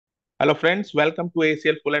Hello friends, welcome to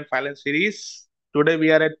ACL Full and Final series. Today we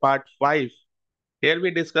are at part 5. Here we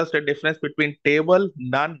discuss the difference between table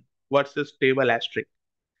none versus table asterisk.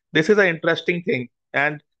 This is an interesting thing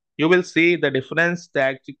and you will see the difference, the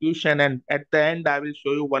execution, and at the end I will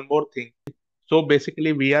show you one more thing. So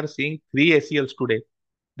basically we are seeing 3 ACLs today.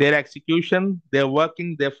 Their execution, their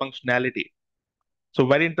working, their functionality. So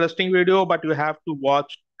very interesting video, but you have to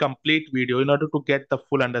watch complete video in order to get the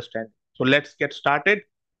full understanding. So let's get started.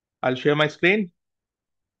 I'll share my screen.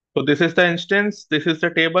 So this is the instance, this is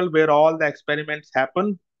the table where all the experiments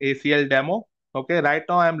happen, ACL demo. Okay, right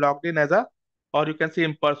now I'm logged in as a, or you can see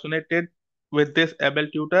impersonated with this able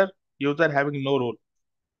tutor, user having no role.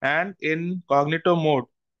 And in cognito mode,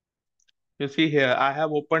 you see here, I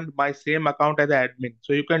have opened my same account as an admin.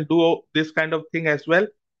 So you can do this kind of thing as well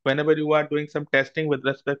whenever you are doing some testing with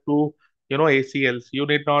respect to, ACLs. You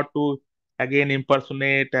need not to again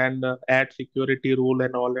impersonate and add security rule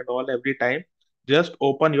and all every time. Just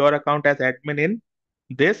open your account as admin in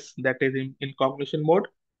this, that is in cognition mode,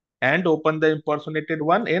 and open the impersonated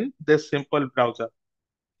one in this simple browser.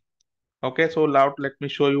 Okay, so now let me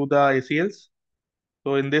show you the ACLs.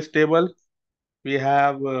 So in this table, we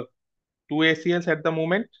have two ACLs at the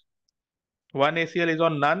moment. One ACL is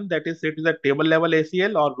on none, that is, it is a table level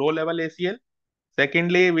ACL or row level ACL.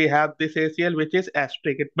 Secondly, we have this ACL which is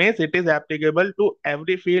asterisk. It means it is applicable to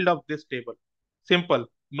every field of this table. Simple.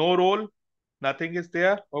 No role, nothing is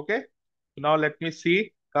there. Okay. Now let me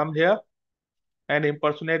see. Come here and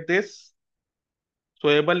impersonate this. So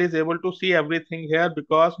able is able to see everything here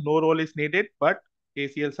because no role is needed, but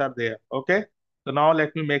ACLs are there. Okay. So now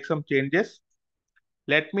let me make some changes.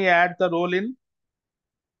 Let me add the role in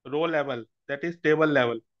row level, that is table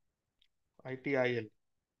level. ITIL.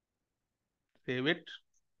 Save it.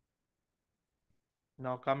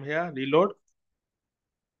 Now come here, reload.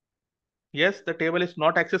 Yes, the table is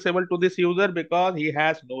not accessible to this user because he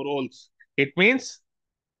has no roles. It means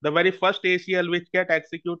the very first ACL which get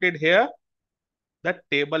executed here, the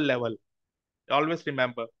table level. Always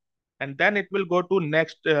remember. And then it will go to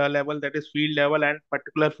next level, that is field level and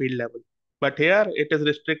particular field level. But here it is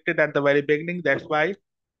restricted at the very beginning. That's why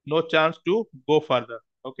no chance to go further.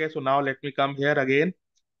 Okay, so now let me come here again.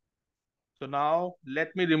 So now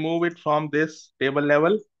let me remove it from this table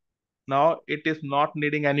level. Now it is not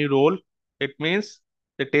needing any role. It means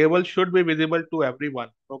the table should be visible to everyone.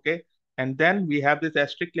 Okay. And then we have this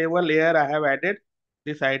asterisk level here. I have added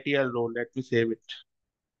this ITL role. Let me save it.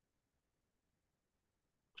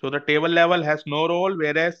 So the table level has no role,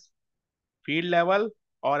 whereas field level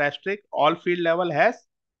or asterisk, all field level has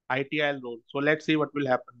ITL role. So let's see what will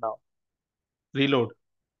happen now. Reload.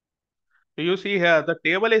 So you see here, the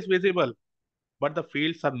table is visible, but the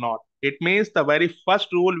fields are not. It means the very first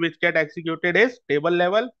rule which get executed is table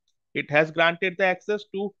level. It has granted the access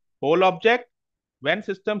to whole object. When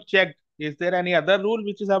system checked, is there any other rule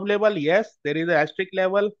which is available? Yes, there is a asterisk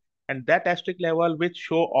level, and that asterisk level which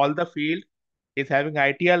show all the field is having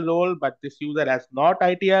ITL role, but this user has not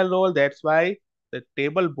ITL role. That's why the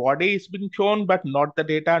table body is being shown, but not the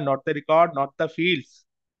data, not the record, not the fields.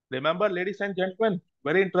 Remember, ladies and gentlemen,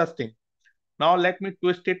 very interesting. Now let me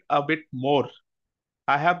twist it a bit more.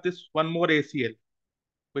 I have this one more ACL,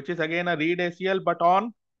 which is again a read ACL, but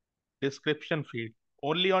on description field,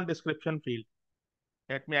 only on description field.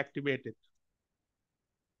 Let me activate it.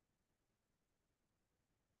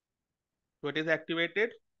 So it is activated.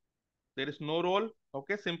 There is no role.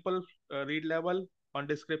 Okay, simple read level on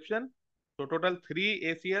description. So total 3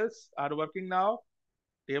 ACLs are working now.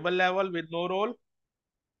 Table level with no role.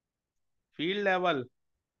 Field level,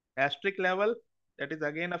 asterisk level. That is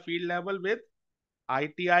again a field level with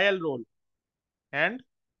ITIL role. And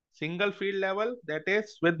single field level that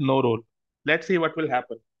is with no role. Let's see what will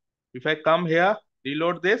happen. If I come here,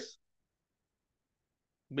 reload this,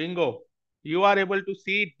 bingo, you are able to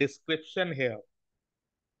see description here.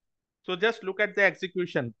 So just look at the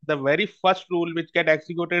execution. The very first rule which get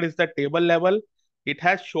executed is the table level. It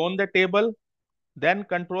has shown the table. Then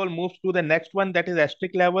control moves to the next one, that is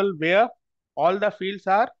asterisk level, where all the fields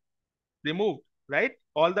are removed, right?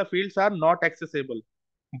 All the fields are not accessible.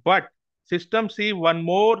 But system see one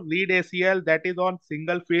more read ACL that is on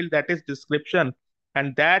single field, that is description.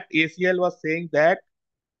 And that ACL was saying that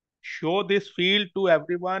show this field to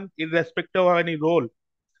everyone irrespective of any role.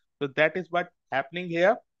 So that is what happening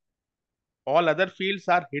here. All other fields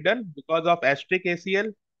are hidden because of asterisk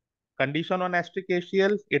ACL. Condition on asterisk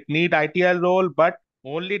ACL, it need ITL role, but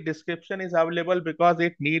only description is available because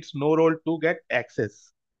it needs no role to get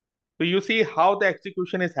access. So you see how the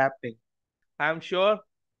execution is happening. I'm sure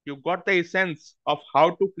you got the essence of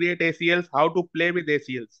how to create ACLs, how to play with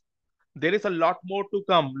ACLs. There is a lot more to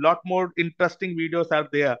come, lot more interesting videos are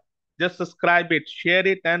there. Just subscribe it, share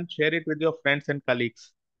it, and share it with your friends and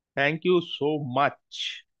colleagues. Thank you so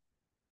much.